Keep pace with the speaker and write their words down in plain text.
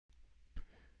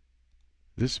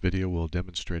This video will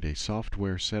demonstrate a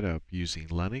software setup using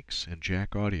Linux and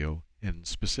Jack Audio, and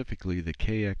specifically the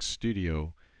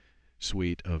KXstudio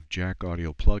suite of Jack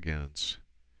Audio plugins.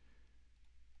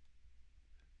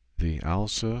 The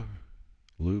ALSA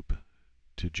loop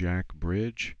to Jack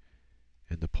bridge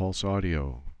and the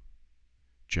PulseAudio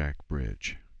Jack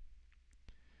bridge.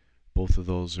 Both of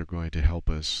those are going to help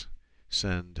us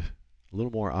send a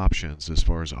little more options as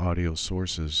far as audio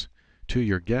sources to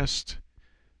your guest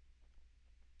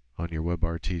on your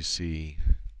WebRTC.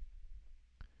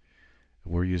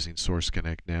 We're using Source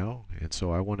Connect now, and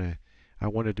so I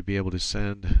wanted to be able to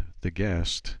send the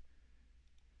guest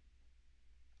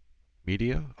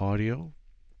media, audio.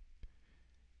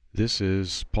 This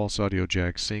is PulseAudio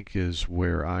Jack Sync is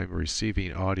where I'm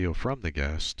receiving audio from the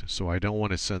guest, so I don't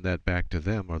want to send that back to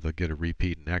them or they'll get a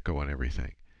repeat and echo and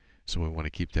everything. So we want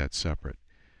to keep that separate.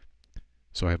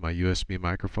 So I have my USB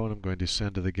microphone I'm going to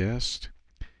send to the guest,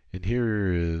 and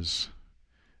here is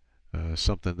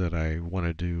something that I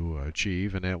wanted to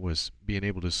achieve, and that was being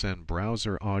able to send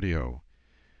browser audio.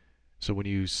 So when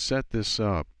you set this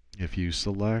up, if you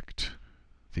select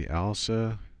the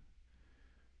ALSA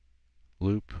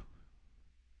loop,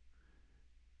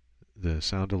 the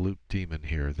sound loop daemon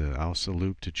here, the ALSA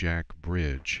loop to Jack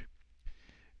bridge,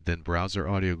 then browser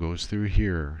audio goes through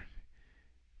here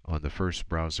on the first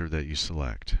browser that you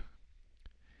select.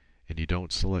 And you don't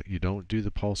do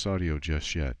the PulseAudio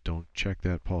just yet. Don't check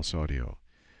that PulseAudio.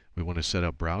 We want to set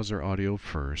up browser audio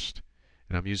first,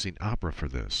 and I'm using Opera for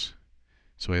this.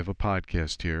 So I have a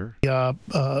podcast here.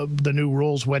 The new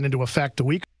rules went into effect a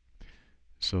week.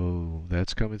 So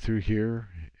that's coming through here,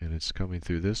 and it's coming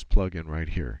through this plugin right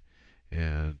here.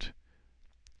 And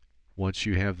once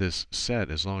you have this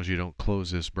set, as long as you don't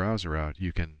close this browser out,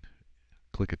 you can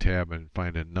click a tab and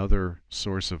find another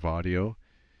source of audio,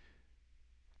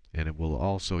 and it will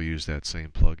also use that same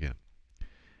plugin.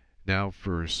 Now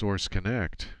for Source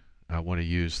Connect, I want to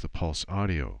use the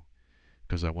PulseAudio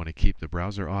because I want to keep the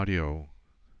browser audio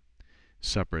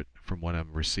separate from what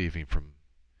I'm receiving from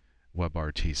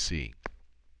WebRTC.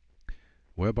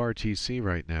 WebRTC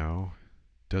right now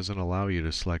doesn't allow you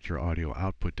to select your audio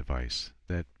output device.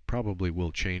 That probably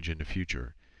will change in the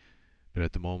future, but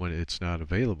at the moment it's not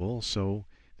available, so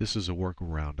this is a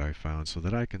workaround I found so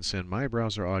that I can send my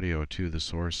browser audio to the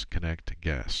Source Connect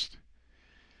guest.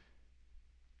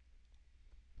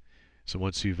 So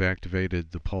once you've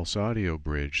activated the PulseAudio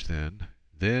bridge,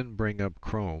 then bring up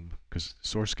Chrome, because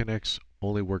Source Connect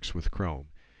only works with Chrome,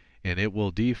 and it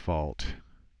will default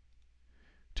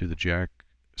to the Jack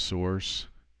source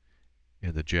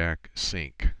and the Jack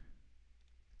sync.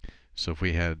 So if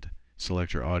we had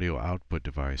select your audio output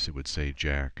device, it would say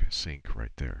Jack Sync right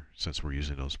there, since we're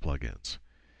using those plugins.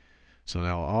 So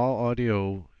now all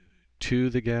audio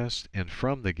to the guest and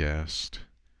from the guest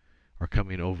are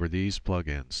coming over these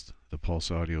plugins, the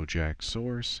PulseAudio Jack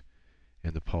Source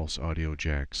and the PulseAudio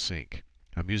Jack Sync.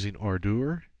 I'm using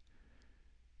Ardour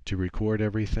to record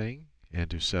everything and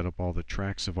to set up all the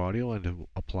tracks of audio and to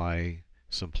apply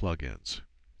some plugins.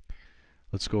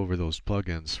 Let's go over those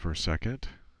plugins for a second.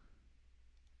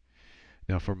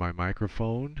 Now for my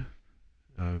microphone,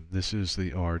 this is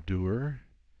the Ardour.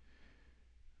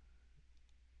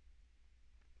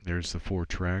 There's the 4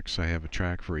 tracks. I have a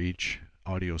track for each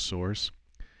audio source.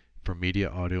 For media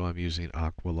audio, I'm using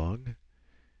Aqualung.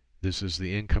 This is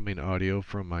the incoming audio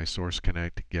from my Source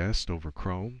Connect guest over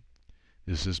Chrome.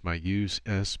 This is my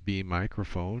USB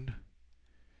microphone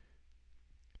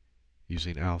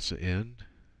using ALSA in.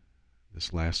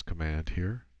 This last command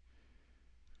here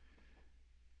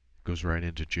goes right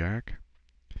into Jack,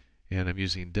 and I'm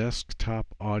using desktop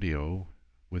audio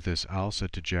with this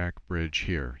ALSA to Jack bridge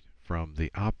here from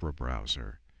the Opera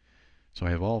browser. So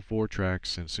I have all 4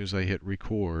 tracks, and as soon as I hit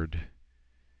record,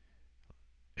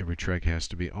 every track has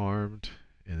to be armed,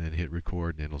 and then hit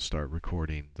record, and it'll start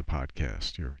recording the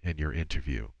podcast and your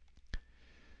interview.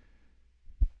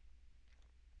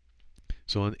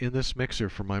 So in this mixer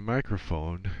for my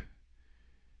microphone,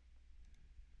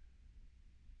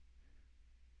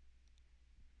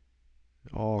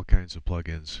 all kinds of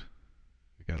plugins.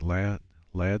 We got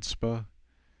LADSPA.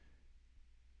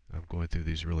 I'm going through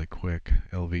these really quick.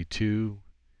 LV2,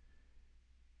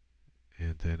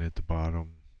 and then at the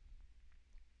bottom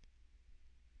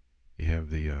you have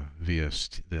the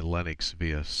Linux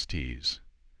VSTs.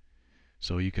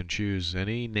 So you can choose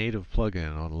any native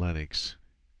plugin on Linux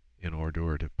in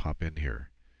Ardour to pop in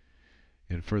here.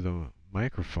 And for the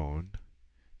microphone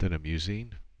that I'm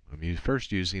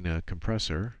first using a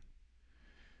compressor.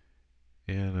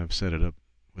 And I've set it up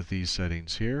with these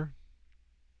settings here.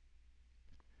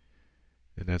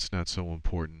 And that's not so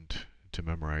important to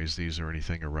memorize these or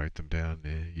anything or write them down.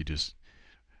 You just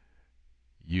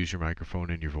use your microphone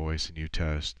and your voice and you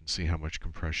test and see how much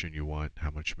compression you want,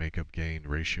 how much makeup gain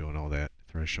ratio and all that,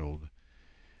 threshold.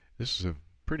 This is a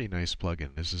pretty nice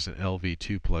plugin. This is an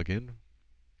LV2 plugin.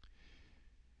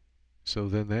 So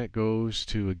then that goes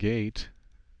to a gate,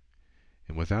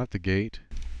 and without the gate,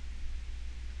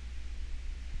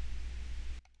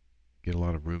 get a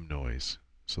lot of room noise.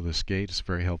 So this gate is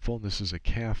very helpful. This is a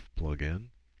CAF plugin.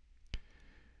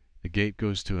 The gate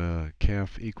goes to a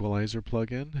CAF equalizer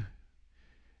plugin,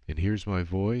 and here's my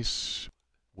voice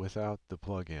without the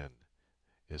plugin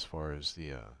as far as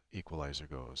the equalizer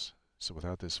goes. So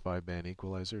without this 5-band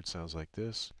equalizer, it sounds like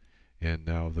this, and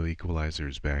now the equalizer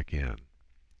is back in.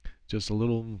 Just a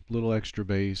little extra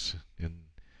bass in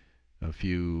a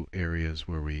few areas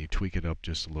where we tweak it up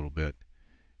just a little bit,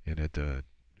 and at the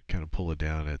kind of pull it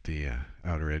down at the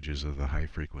outer edges of the high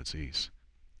frequencies.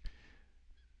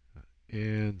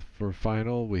 And for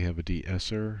final, we have a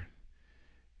de-esser,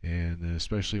 and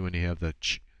especially when you have the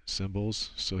ch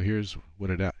symbols. So here's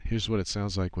what it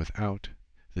sounds like without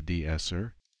the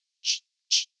de-esser.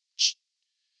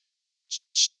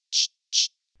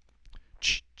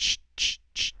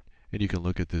 And you can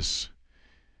look at this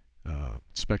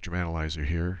spectrum analyzer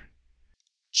here.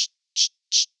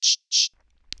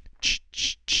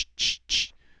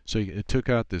 So it took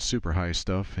out the super high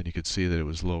stuff, and you could see that it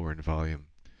was lower in volume.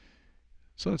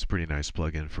 So that's a pretty nice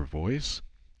plugin for voice.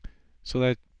 So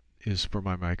that is for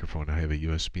my microphone. I have a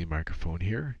USB microphone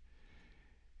here.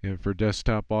 And for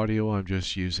desktop audio, I'm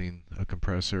just using a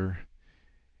compressor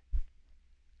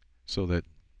so that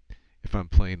if I'm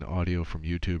playing audio from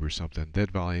YouTube or something,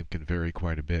 that volume can vary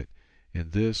quite a bit.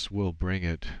 And this will bring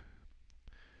it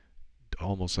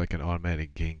almost like an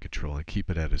automatic gain control and keep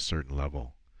it at a certain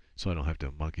level, so I don't have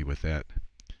to monkey with that.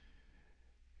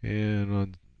 And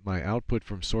on my output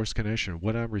from source connection,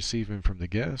 what I'm receiving from the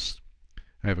guest,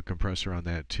 I have a compressor on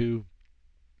that too,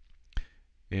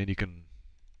 and you can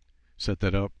set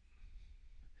that up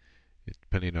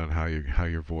depending on how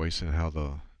your voice and how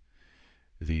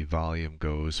the volume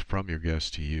goes from your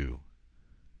guest to you.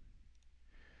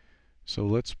 So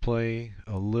let's play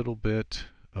a little bit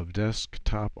of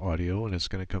desktop audio, and it's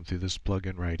going to come through this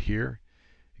plugin right here.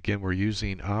 Again, we're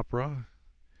using Opera.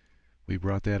 We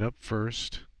brought that up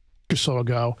first. Or so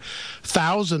ago,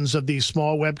 thousands of these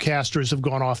small webcasters have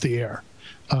gone off the air.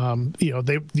 You know,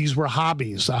 these were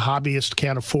hobbies. A hobbyist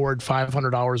can't afford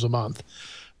 $500 a month.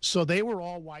 So they were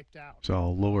all wiped out. So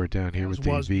I'll lower it down here with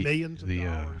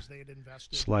the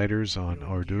sliders on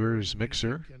Ardour's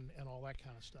mixer. And all that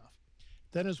kind of stuff.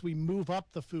 Then as we move up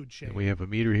the food chain, and we have a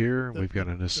meter here. We've got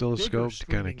an oscilloscope to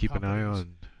kind of keep an eye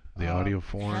on the audio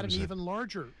forms, and even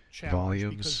larger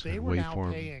volumes, and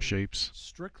waveform shapes,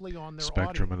 strictly on their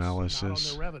spectrum audience, analysis. not on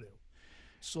their revenue.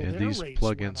 So and their these rates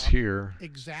plugins went up here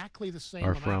exactly the same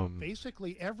are amount. from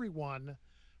basically everyone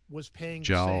was paying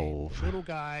Jalv. the same. The little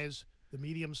guys, the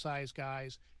medium-sized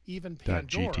guys, even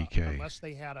Pandora, .gtk. unless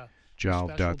they had a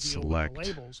Jalv.select.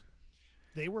 labels,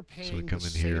 they were paying So we come the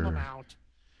in same here. amount.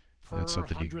 That's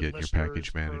something you can get in your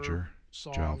package manager.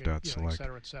 Jalv.select.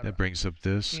 That brings up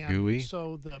this GUI.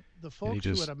 So the folks and you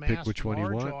just who had pick which one you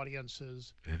want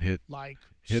and hit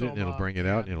it, and it'll bring it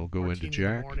out, and it'll go into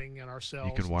jack.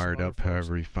 You can wire it up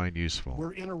however you find useful.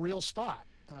 We're in a real spot.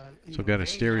 So I've got a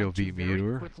stereo V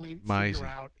meter. My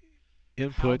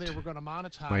input,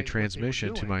 my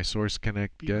transmission to my source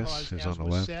connect guest is on the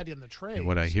left, and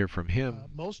what I hear from him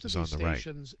is on the right.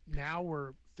 Now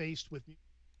we're faced with.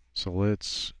 So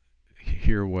let's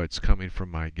hear what's coming from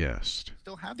my guest.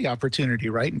 Still have the opportunity,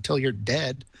 right? Until you're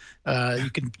dead,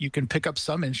 you can pick up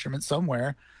some instrument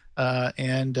somewhere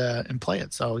and play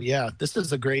it. So yeah, this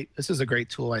is a great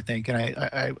tool, I think, and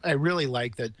I really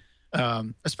like that.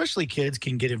 Especially kids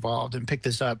can get involved and pick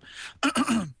this up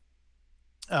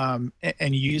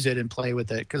and use it and play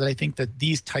with it, because I think that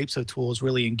these types of tools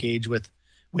really engage with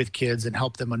kids and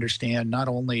help them understand not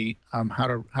only how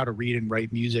to read and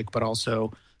write music, but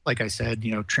also, like I said,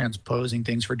 you know, transposing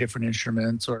things for different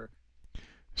instruments.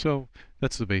 So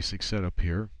that's the basic setup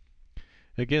here.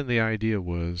 Again, the idea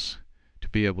was to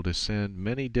be able to send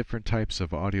many different types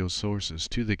of audio sources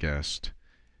to the guest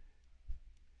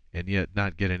and yet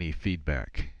not get any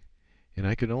feedback. And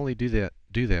I could only do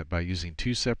that by using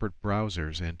two separate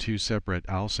browsers and two separate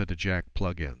ALSA to jack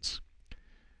plugins.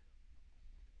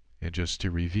 And just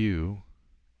to review,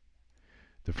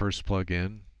 the first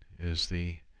plugin is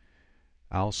the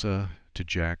ALSA to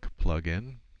jack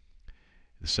plugin.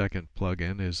 The second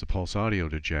plugin is the PulseAudio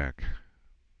to jack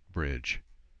bridge.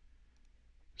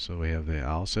 So we have the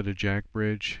ALSA to jack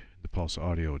bridge, the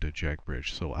PulseAudio to jack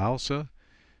bridge. So ALSA,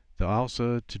 The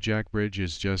ALSA to jack bridge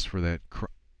is just for that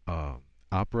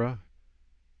opera.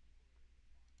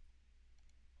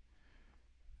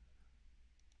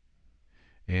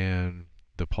 And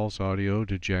the PulseAudio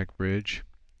to jack bridge,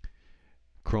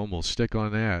 Chrome will stick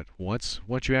on that. Once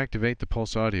you activate the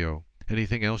PulseAudio,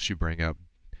 anything else you bring up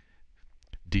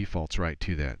defaults right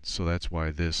to that. So that's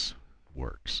why this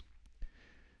works.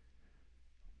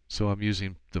 So I'm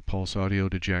using the PulseAudio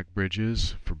to jack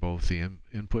bridges for both the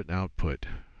input and output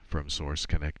from Source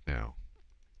Connect now.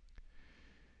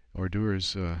 Ardour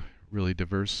is a really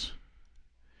diverse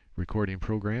recording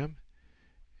program,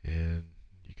 and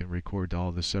you can record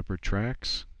all the separate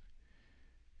tracks.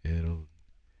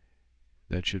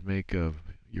 That should make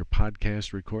your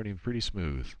podcast recording pretty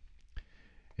smooth.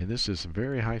 And this is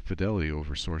very high fidelity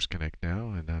over Source Connect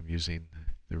now, and I'm using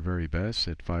their very best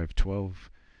at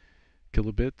 512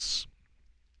 kilobits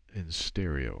in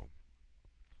stereo.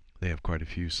 They have quite a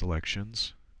few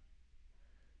selections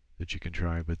that you can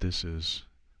try, but this is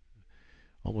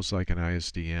almost like an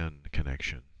ISDN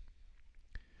connection.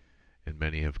 And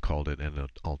many have called it an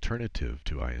alternative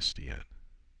to ISDN.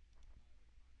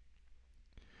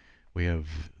 We have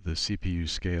the CPU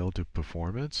scale to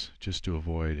performance, just to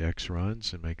avoid X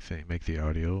runs and make the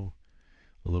audio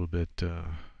a little bit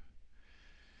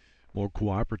more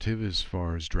cooperative as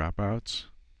far as dropouts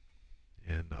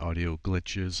and audio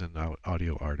glitches and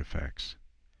audio artifacts.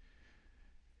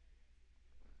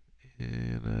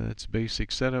 And it's basic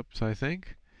setups, I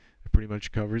think. It pretty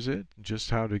much covers it.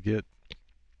 Just how to get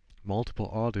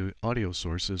multiple audio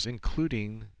sources,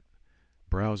 including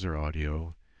browser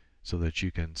audio, so that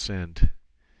you can send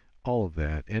all of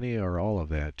that, any or all of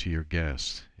that, to your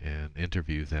guests and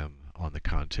interview them on the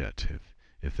content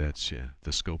if that's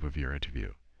the scope of your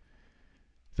interview.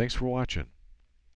 Thanks for watching.